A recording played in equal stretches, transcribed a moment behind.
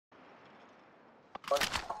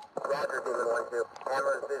Roger, Demon 1-2.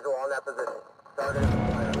 Hammer is visual on that position. Target is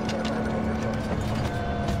fire.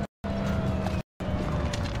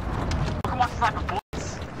 Come on, sniper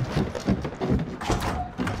boys.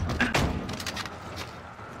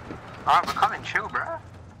 Alright, we're coming, chill, bro.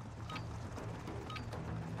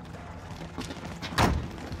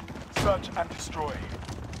 Search and destroy.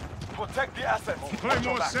 Protect the assets.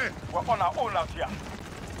 Claymore set. We're on our own out here.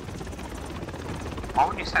 Why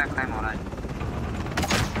would you set a claymore then?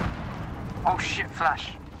 Oh shit,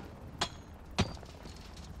 flash.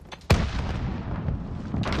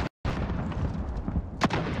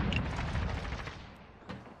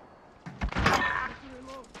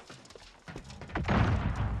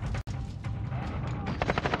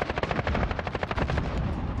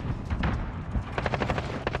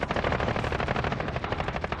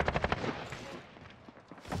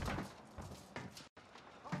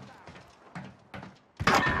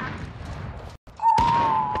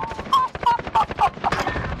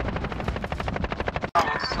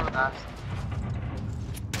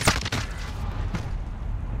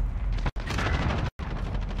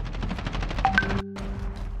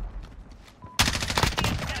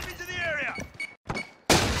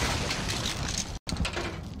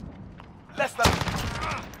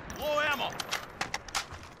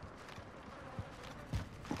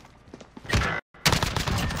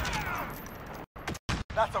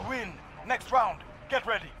 That's a win. Next round. Get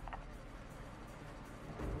ready.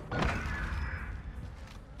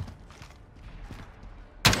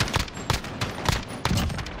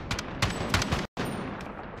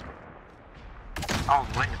 Oh,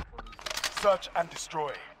 wait. Search and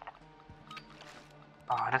destroy.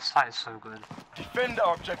 Oh, this site is so good. Defend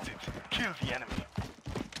our objective. Kill the enemy.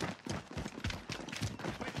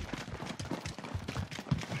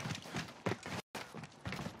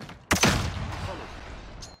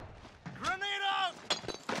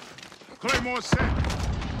 Claymore set.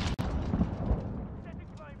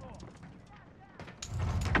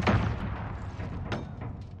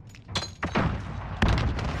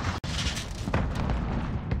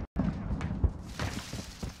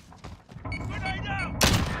 Grenade out!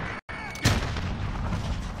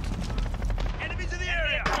 Enemies in the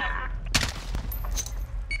area!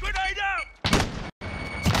 Grenade out!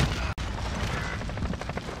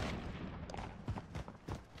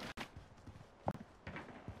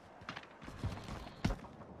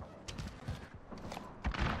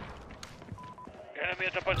 Enemy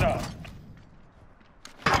at the bazaar.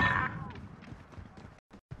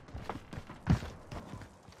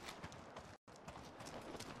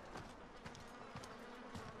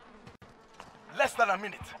 Less than a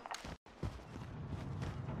minute.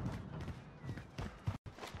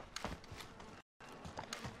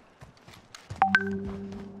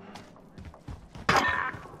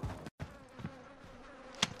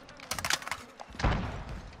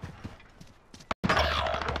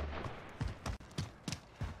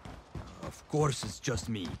 Of course it's just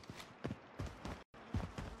me.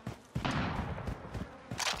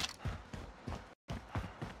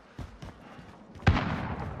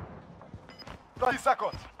 30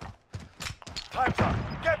 seconds. Time's up.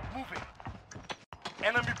 Get moving.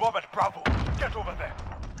 Enemy bomb at Bravo. Get over there.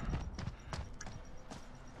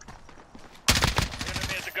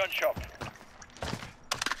 Enemy at the gun shop.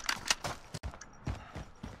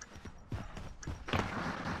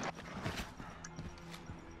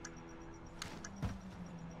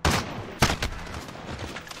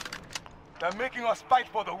 They're making us fight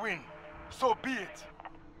for the win. So be it.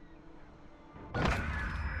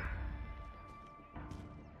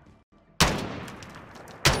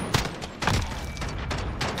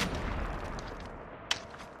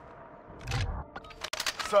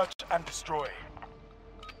 Search and destroy.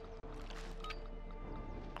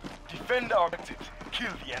 Defend our objectives.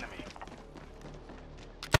 Kill the enemy.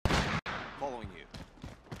 Following you.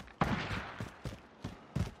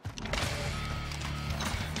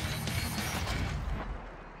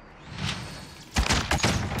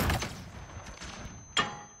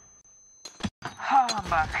 I'm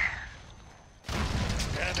back.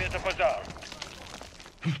 Enemy at the bazaar.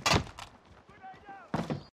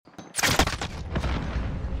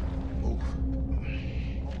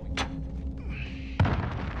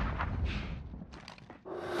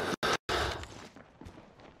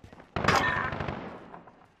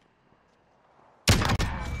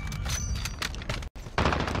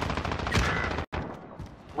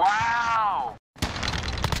 Wow!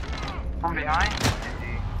 From behind?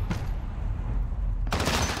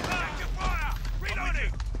 Fire!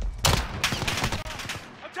 Reloading!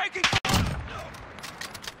 I'm taking fire!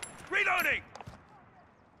 Reloading!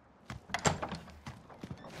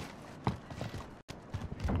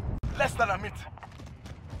 than a minute.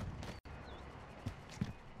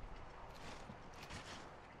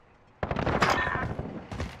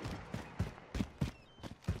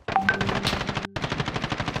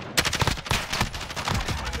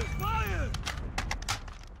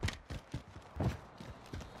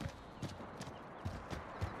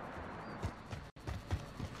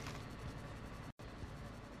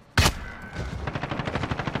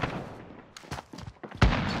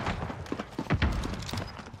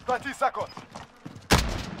 Seconds.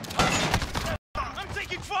 I'm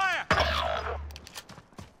taking fire!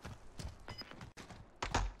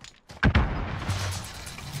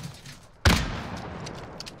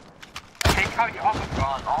 Take out your other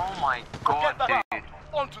gun. Oh my god, Get that dude.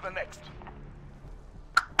 out. On to the next.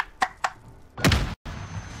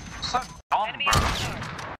 So dumb,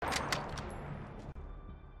 bro.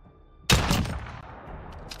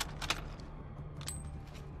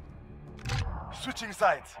 Switching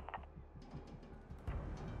sides.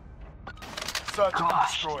 Search and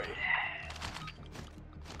Gosh. destroy.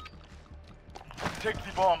 Take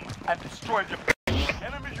the bomb and destroy the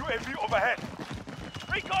enemy UAV overhead.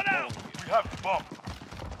 Recon out! We have the bomb.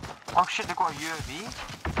 Oh shit, they got a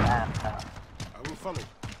UAV? Damn. I will follow.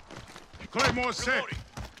 Claymore set.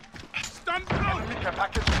 Stun out! Enemy care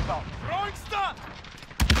package inbound. Throwing stun!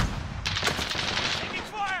 Taking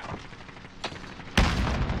fire!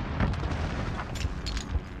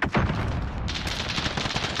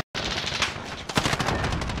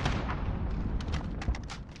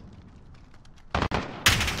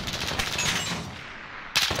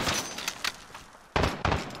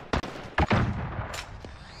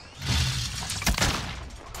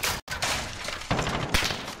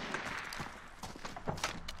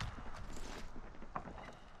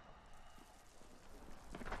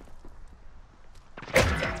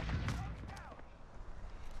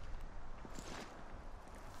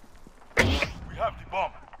 We have the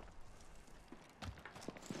bomb.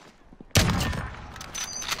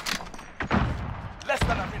 Less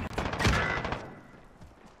than a minute.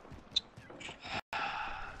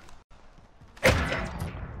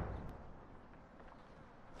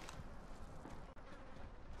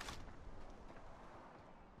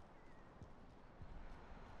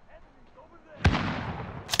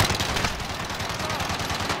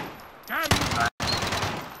 Damn!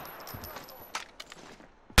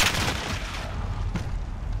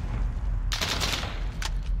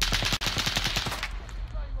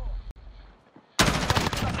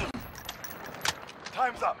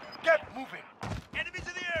 Time's up. Get moving. Enemies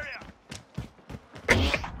in the area!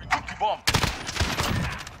 We took the bomb.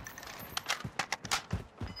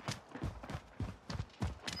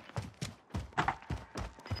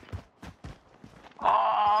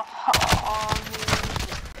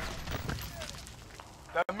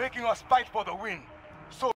 They're making us fight for the win.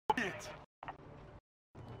 So be it.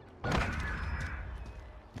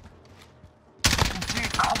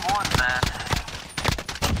 Dude, come on, man.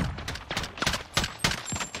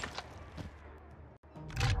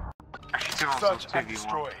 Actually, 2 on Search and 2v1.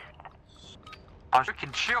 destroy. I was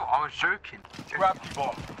joking, chill, I was joking. Grab the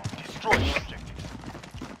bomb. Destroy the objective.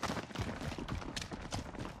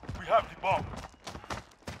 We have the bomb.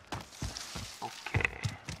 Okay.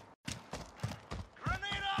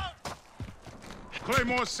 Grenade out!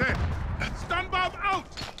 Claymore set. Stun bomb out!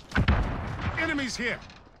 Enemies here.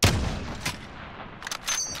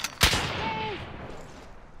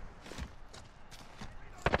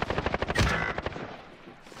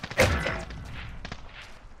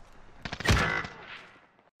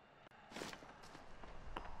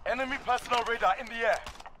 Enemy personal radar in the air.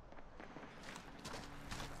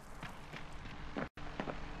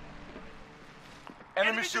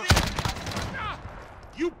 Enemy shield.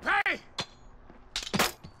 You pay!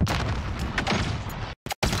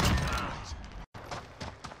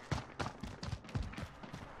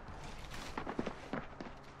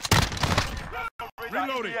 Radar in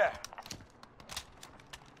Reloading. the air.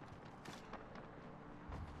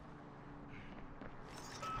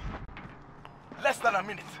 Less than a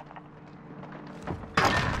minute.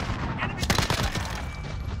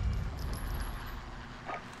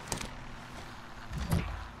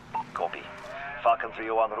 Copy. Falcon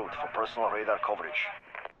 301 route for personal radar coverage.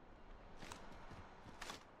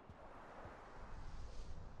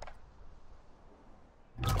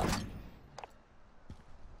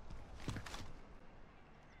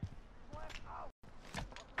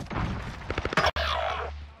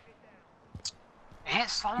 Hit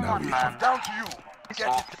someone, man. Down to you. Get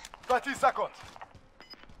Oh. it. 30 seconds.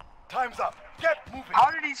 Time's up. Get moving.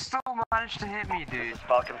 How did he still manage to hit me, This dude? is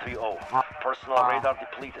Falcon 3-0. Personal radar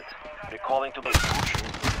depleted. Recalling to base.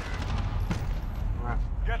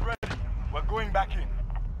 Get ready.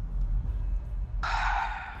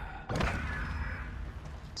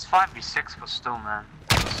 5v6, but still, man.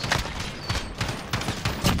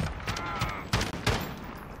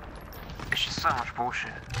 It's just so much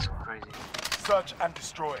bullshit. It's so crazy. Search and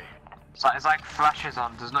destroy. It's like flashes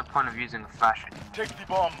on. There's no point of using a flash anymore. Take the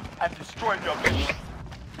bomb and destroy the objective.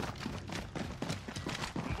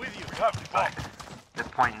 I'm with you. We have the bomb. Like, they're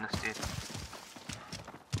pointless, dude.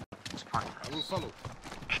 It's pointless. I will follow.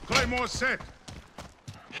 Claymore set.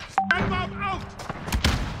 Stand bomb out!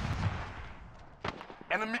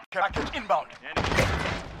 Enemy package inbound.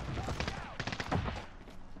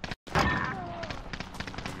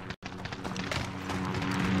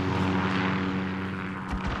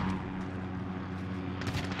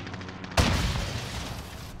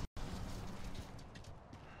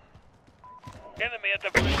 Enemy at the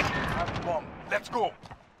bridge. Have the bomb. Let's go.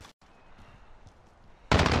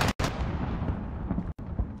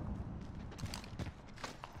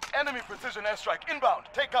 Enemy precision airstrike inbound.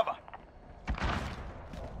 Take cover.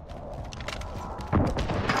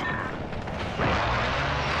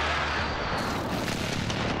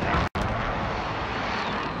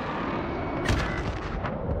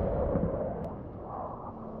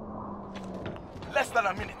 Less than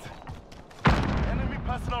a minute. Enemy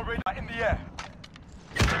personal radar in the air.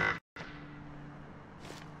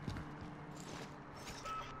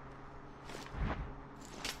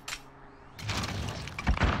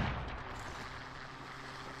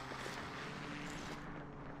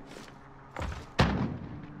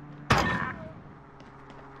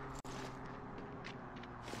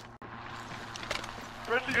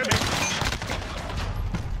 Friendly hit.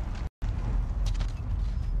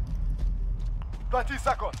 30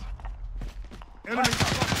 seconds. Enemy.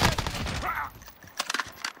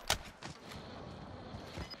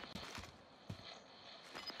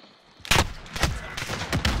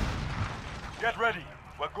 Get ready.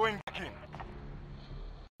 We're going back in.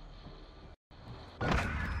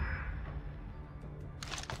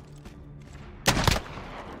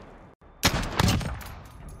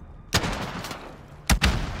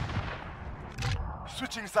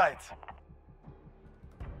 Switching sides.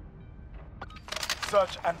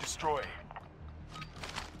 Search and destroy.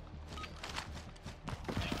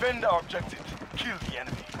 Defend our objective. Kill the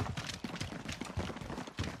enemy.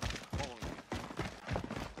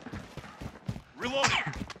 Reloading.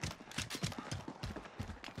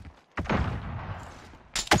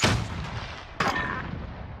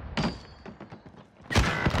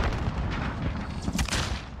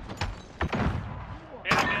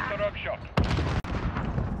 Enemy interrupt shot.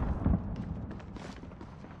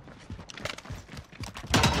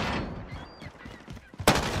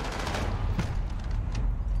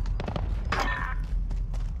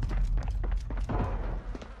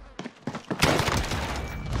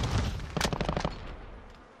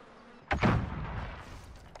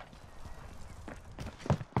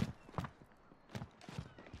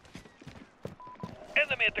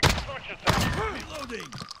 Enemy at the construction site.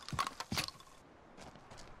 Reloading.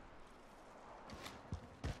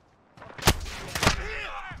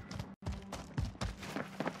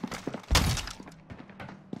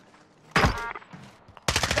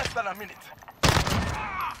 Less than a minute.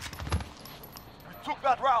 We took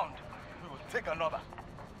that round. We will take another.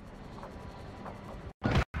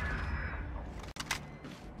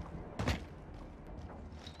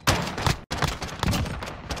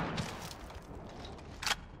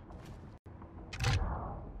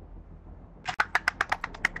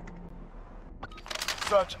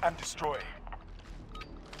 Search and destroy.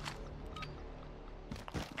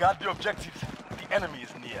 Guard the objectives. The enemy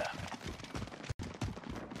is near.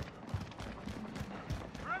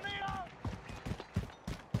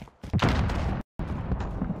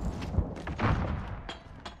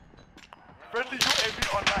 Friendly UAV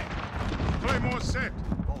online. Claymore set.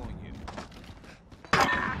 Following you.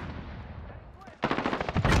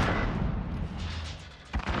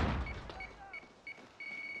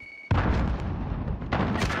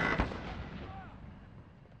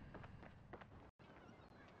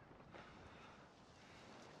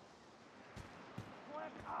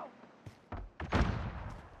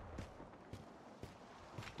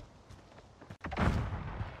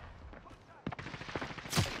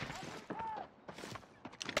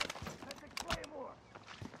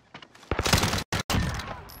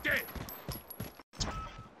 Dead.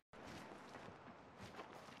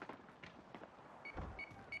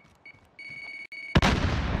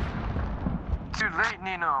 Too late,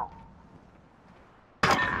 Nino.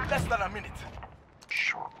 Less than a minute.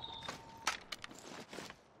 Short.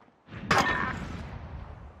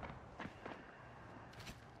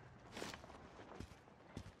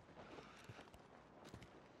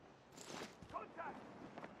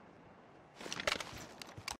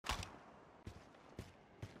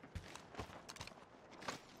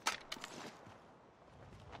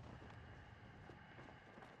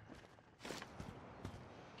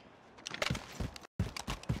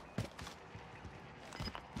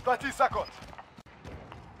 30 seconds.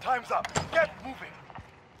 Time's up. Get moving.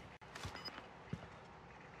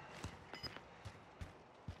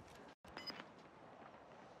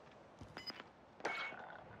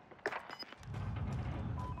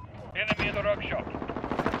 Enemy in the rock shop.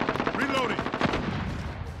 Reloading.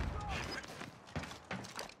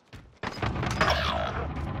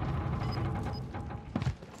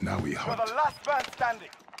 Now we You're hunt. the last man standing.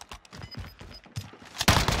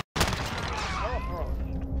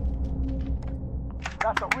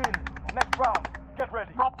 That's a win. Next round. Get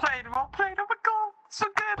ready. Well played, oh my god, so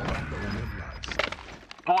good.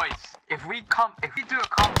 Boys, if we do a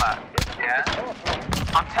comeback, yeah,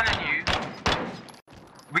 I'm telling you,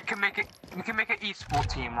 we can make an esport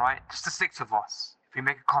team, right? Just the 6 of us. If we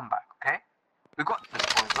make a comeback, okay? We got this,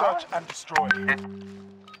 boys. Search and destroy. Yeah.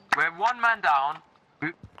 We're 1 man down.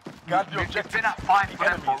 Got the We've objective. been at 5 The for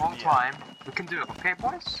them enemy for a is long in the air. time. We can do it, okay,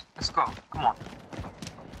 boys? Let's go. Come on.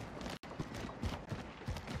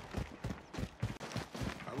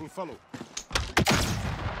 I will follow.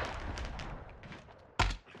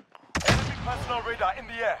 Enemy personal radar in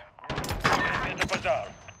the air. Enemy in the bazaar.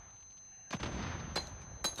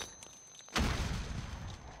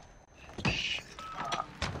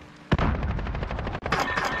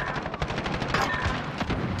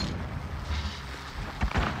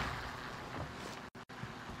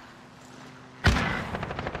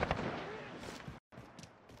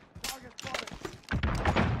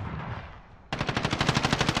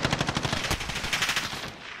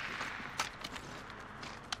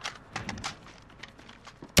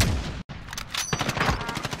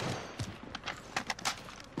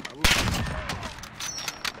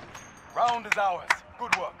 Round is ours.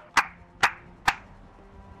 Good work.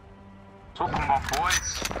 Talking about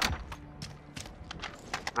boys.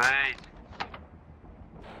 Wait.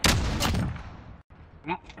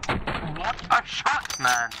 What a shot,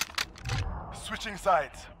 man. Switching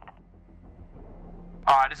sides.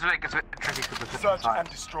 Alright, this is where it gets a bit tricky for the Search side. and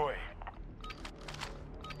destroy.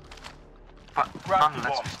 But Grab the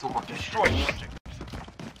nonetheless, bomb. we still got this Destroy shit. the objectives.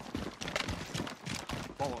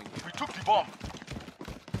 Following you. We took the bomb.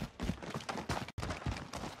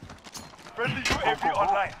 Friendly UAV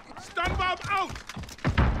online. Stun bomb out!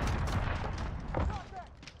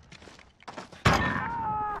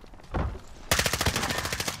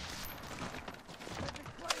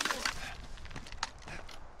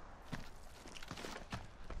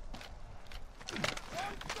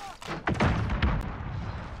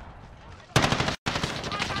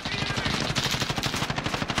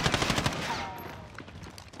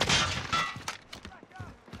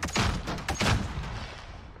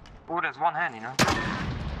 Oh, there's one hand, you know.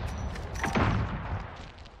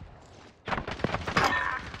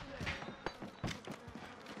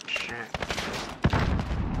 Shit.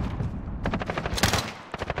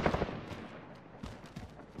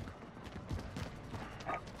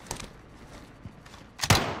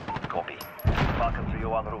 Copy. Falcon 3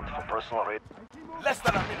 en route for personal raid. Less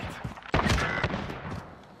than a minute.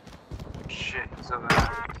 Shit, he's over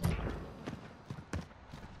there.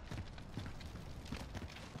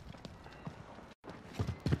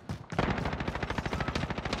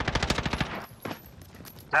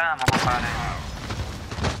 Damn, I'm about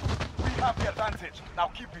it. We have the advantage. Now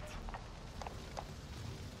keep it.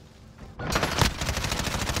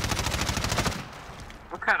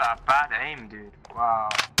 Look at that bad aim, dude. Wow.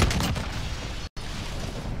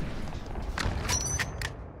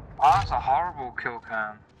 Oh, that's a horrible kill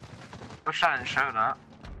cam. Wish I didn't show that.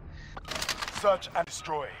 Search and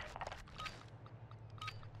destroy.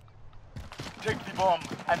 Take the bomb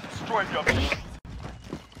and destroy the objectives.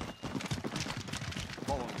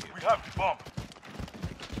 Following you. We have the bomb.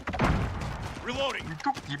 Reloading. You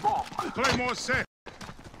took the bomb. Claymore set.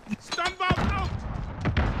 Stun bomb out!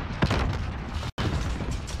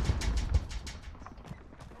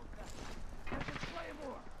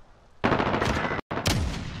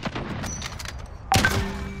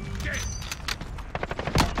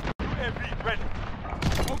 UAV ready.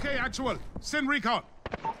 Okay, actual. Send recon.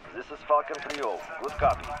 This is Falcon 3-0. Good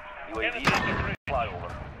copy. UAV is in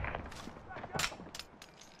flyover.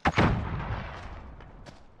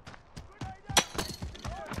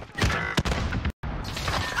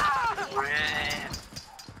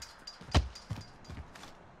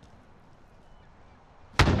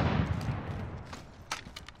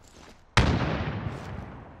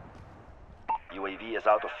 UAV is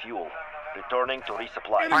out of fuel. Returning to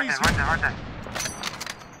resupply. Right there, right there, right there.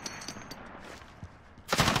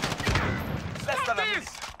 Less than a minute.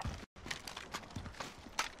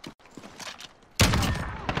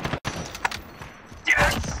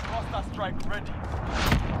 Yes! Cluster strike ready.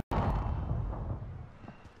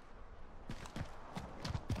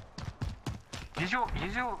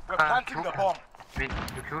 We're planting the bomb. Your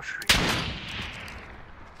kill streak.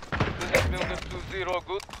 This is building 2-0,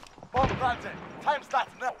 good. Bomb planted. Time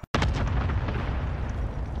starts now.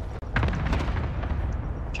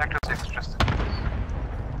 Check the 6 just in case.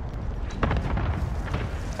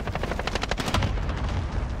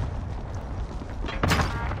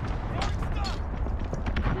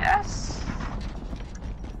 Yes!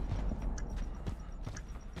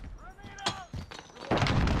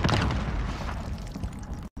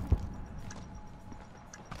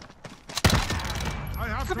 I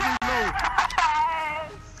have to reload.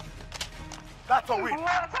 That's a win.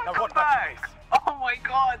 Now what back? next? Oh my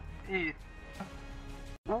god, dude.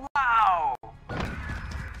 Wow!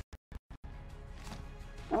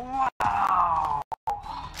 Wow!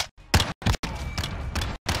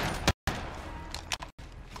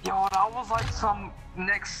 Yo, that was like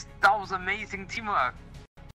that was amazing teamwork.